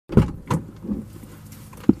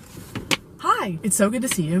Hi, it's so good to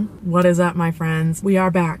see you. What is up, my friends? We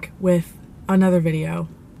are back with another video.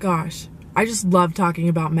 Gosh, I just love talking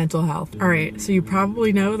about mental health. All right, so you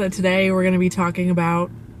probably know that today we're gonna be talking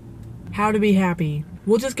about how to be happy.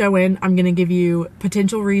 We'll just go in. I'm gonna give you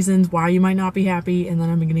potential reasons why you might not be happy, and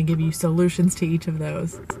then I'm gonna give you solutions to each of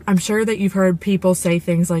those. I'm sure that you've heard people say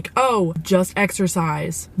things like, oh, just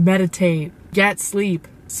exercise, meditate, get sleep,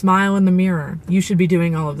 smile in the mirror. You should be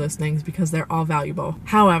doing all of those things because they're all valuable.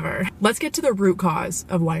 However, let's get to the root cause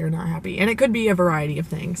of why you're not happy. And it could be a variety of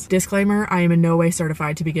things. Disclaimer, I am in no way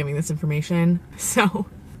certified to be giving this information. So,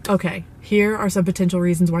 okay, here are some potential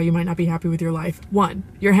reasons why you might not be happy with your life. 1,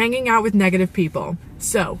 you're hanging out with negative people.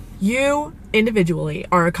 So, you individually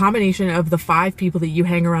are a combination of the 5 people that you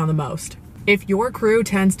hang around the most. If your crew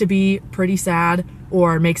tends to be pretty sad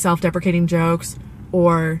or make self-deprecating jokes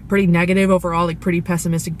or pretty negative overall, like pretty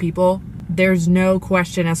pessimistic people, there's no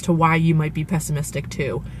question as to why you might be pessimistic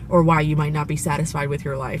too, or why you might not be satisfied with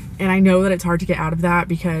your life. And I know that it's hard to get out of that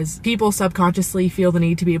because people subconsciously feel the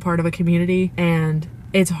need to be a part of a community, and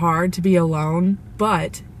it's hard to be alone.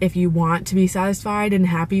 But if you want to be satisfied and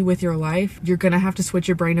happy with your life, you're gonna have to switch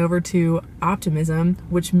your brain over to optimism,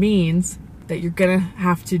 which means that you're gonna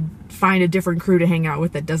have to find a different crew to hang out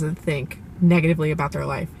with that doesn't think negatively about their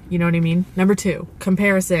life. You know what I mean? Number 2,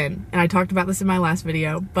 comparison. And I talked about this in my last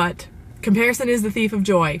video, but comparison is the thief of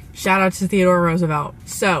joy. Shout out to Theodore Roosevelt.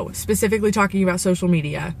 So, specifically talking about social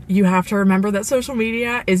media, you have to remember that social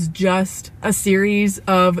media is just a series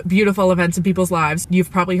of beautiful events in people's lives. You've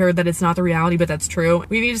probably heard that it's not the reality, but that's true.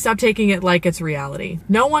 We need to stop taking it like it's reality.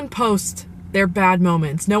 No one posts their bad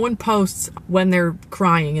moments. No one posts when they're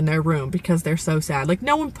crying in their room because they're so sad. Like,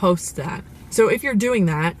 no one posts that. So if you're doing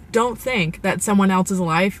that, don't think that someone else's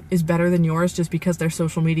life is better than yours just because their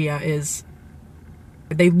social media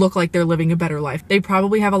they look like they're living a better life. They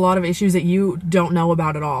probably have a lot of issues that you don't know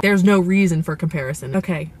about at all. There's no reason for comparison.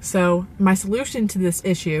 Okay, so my solution to this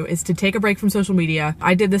issue is to take a break from social media.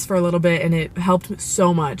 I did this for a little bit and it helped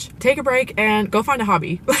so much. Take a break and go find a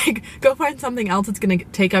hobby. Like, go find something else that's gonna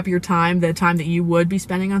take up your time, the time that you would be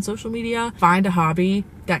spending on social media. Find a hobby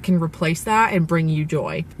that can replace that and bring you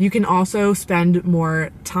joy. You can also spend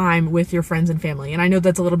more time with your friends and family. And I know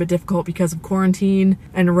that's a little bit difficult because of quarantine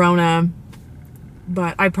and Rona,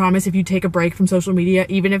 but I promise if you take a break from social media,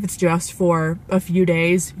 even if it's just for a few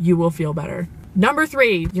days, you will feel better. Number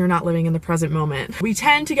 3, you're not living in the present moment. We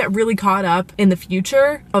tend to get really caught up in the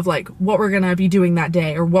future of like what we're gonna be doing that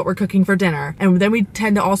day or what we're cooking for dinner. And then we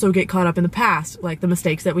tend to also get caught up in the past, like the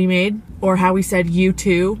mistakes that we made or how we said you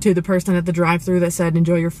too to the person at the drive-thru that said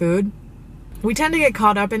enjoy your food. We tend to get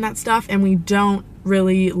caught up in that stuff and we don't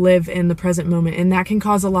really live in the present moment, and that can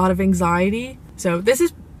cause a lot of anxiety. So this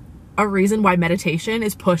is a reason why meditation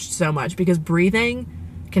is pushed so much, because breathing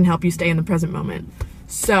can help you stay in the present moment.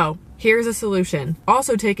 So here's a solution.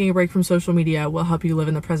 Also, taking a break from social media will help you live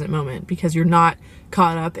in the present moment because you're not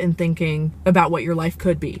caught up in thinking about what your life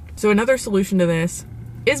could be. So another solution to this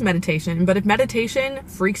is meditation. But if meditation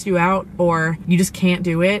freaks you out or you just can't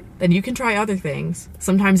do it, then you can try other things.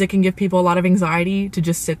 Sometimes it can give people a lot of anxiety to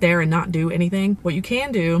just sit there and not do anything. What you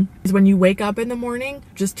can do is when you wake up in the morning,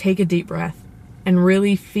 just take a deep breath and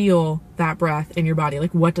really feel that breath in your body.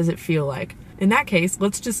 Like, what does it feel like? In that case,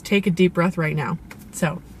 let's just take a deep breath right now.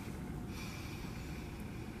 So,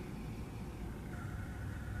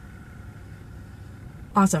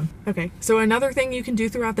 awesome. Okay, so another thing you can do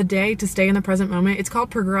throughout the day to stay in the present moment, it's called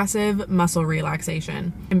progressive muscle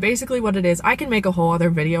relaxation. And basically what it is, I can make a whole other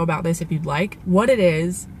video about this if you'd like. What it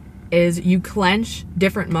is you clench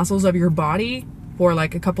different muscles of your body for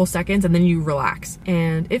like a couple seconds and then you relax,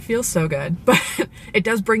 and it feels so good. But it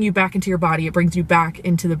does bring you back into your body. It brings you back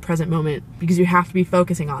into the present moment because you have to be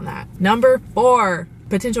focusing on that. Number 4,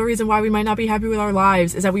 potential reason why we might not be happy with our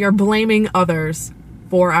lives is that we are blaming others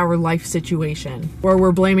for our life situation, or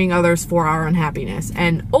we're blaming others for our unhappiness.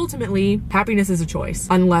 And ultimately, happiness is a choice,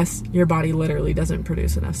 unless your body literally doesn't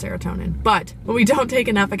produce enough serotonin. But when we don't take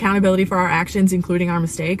enough accountability for our actions, including our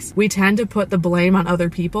mistakes, we tend to put the blame on other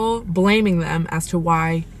people, blaming them as to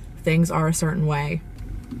why things are a certain way.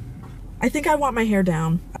 I think I want my hair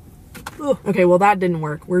down. Ugh. Okay, well that didn't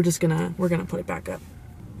work. We're gonna put it back up.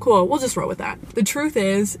 Cool, we'll just roll with that. The truth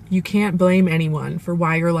is, you can't blame anyone for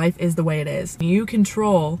why your life is the way it is. You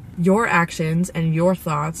control your actions and your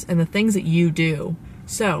thoughts and the things that you do.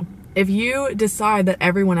 So, if you decide that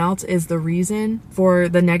everyone else is the reason for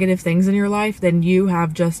the negative things in your life, then you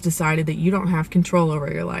have just decided that you don't have control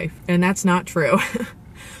over your life. And that's not true.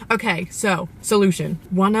 Okay, so solution.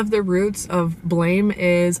 One of the roots of blame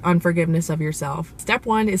is unforgiveness of yourself. Step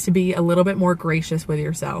 1 is to be a little bit more gracious with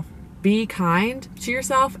yourself. Be kind to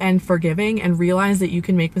yourself and forgiving, and realize that you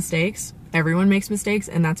can make mistakes. Everyone makes mistakes,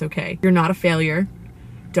 and that's okay. You're not a failure.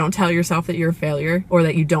 Don't tell yourself that you're a failure or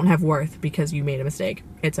that you don't have worth because you made a mistake.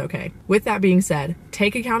 It's okay. With that being said,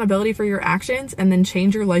 take accountability for your actions and then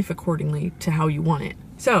change your life accordingly to how you want it.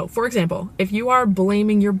 So, for example, if you are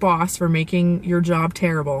blaming your boss for making your job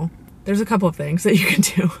terrible, there's a couple of things that you can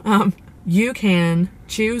do. You can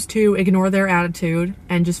choose to ignore their attitude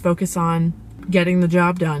and just focus on getting the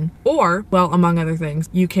job done. Or, well, among other things,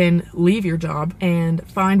 you can leave your job and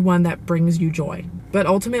find one that brings you joy. But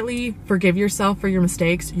ultimately, forgive yourself for your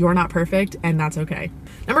mistakes. You're not perfect, and that's okay.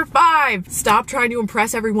 Number 5, stop trying to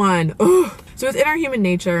impress everyone. Ugh. So it's in our human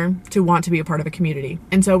nature to want to be a part of a community.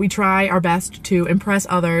 And so we try our best to impress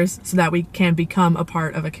others so that we can become a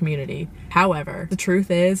part of a community. However, the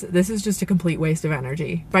truth is, this is just a complete waste of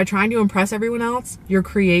energy. By trying to impress everyone else, you're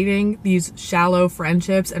creating these shallow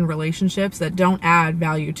friendships and relationships that don't add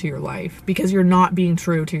value to your life because you're not being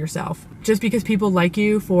true to yourself. Just because people like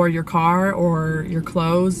you for your car or your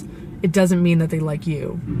clothes, it doesn't mean that they like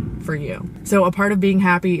you for you. So a part of being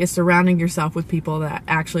happy is surrounding yourself with people that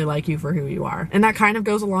actually like you for who you are. And that kind of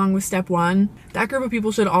goes along with step 1. That group of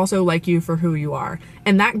people should also like you for who you are.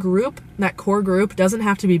 And that group, that core group, doesn't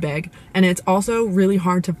have to be big. And it's also really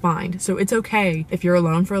hard to find. So it's okay if you're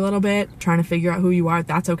alone for a little bit, trying to figure out who you are,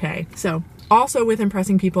 that's okay. So also with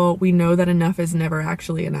impressing people, we know that enough is never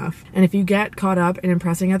actually enough. And if you get caught up in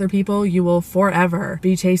impressing other people, you will forever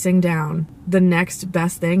be chasing down the next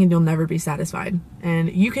best thing and you'll never be satisfied.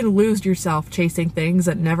 And you can lose yourself chasing things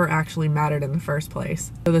that never actually mattered in the first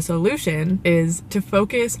place. So the solution is to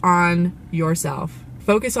focus on yourself.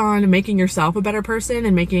 Focus on making yourself a better person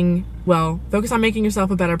and focus on making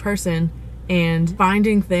yourself a better person and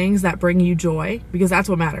finding things that bring you joy, because that's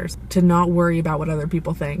what matters. To not worry about what other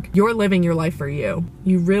people think. You're living your life for you.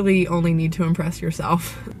 You really only need to impress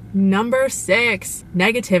yourself. Number 6,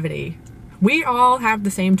 negativity. We all have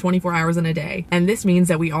the same 24 hours in a day, and this means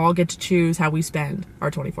that we all get to choose how we spend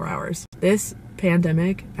our 24 hours. This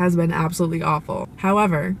pandemic has been absolutely awful.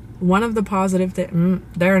 However, one of the positive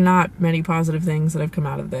there are not many positive things that have come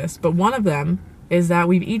out of this, but one of them is that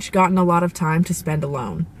we've each gotten a lot of time to spend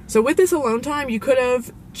alone. So with this alone time, you could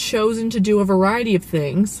have chosen to do a variety of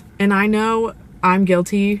things. And I know I'm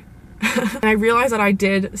guilty. And I realize that I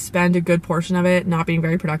did spend a good portion of it not being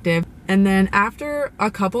very productive. And then after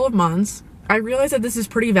a couple of months, I realized that this is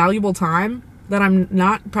pretty valuable time that I'm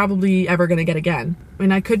not probably ever gonna get again.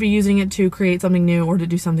 And I could be using it to create something new or to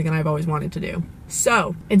do something that I've always wanted to do.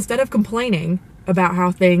 So instead of complaining about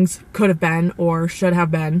how things could have been or should have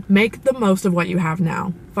been, make the most of what you have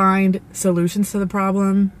now. Find solutions to the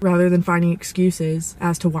problem rather than finding excuses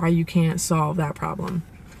as to why you can't solve that problem.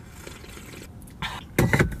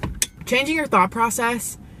 Changing your thought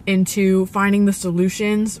process into finding the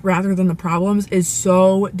solutions rather than the problems is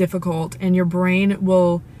so difficult, and your brain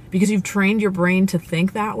will, because you've trained your brain to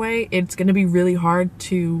think that way, it's going to be really hard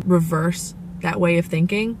to reverse that way of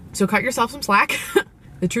thinking. So cut yourself some slack.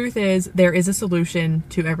 The truth is, there is a solution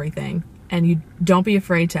to everything, and you don't be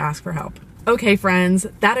afraid to ask for help. Okay, friends,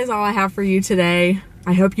 that is all I have for you today.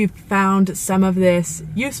 I hope you found some of this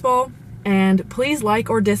useful, and please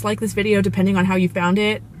like or dislike this video depending on how you found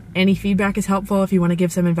it. Any feedback is helpful. If you want to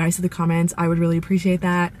give some advice in the comments, I would really appreciate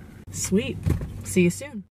that. Sweet. See you soon.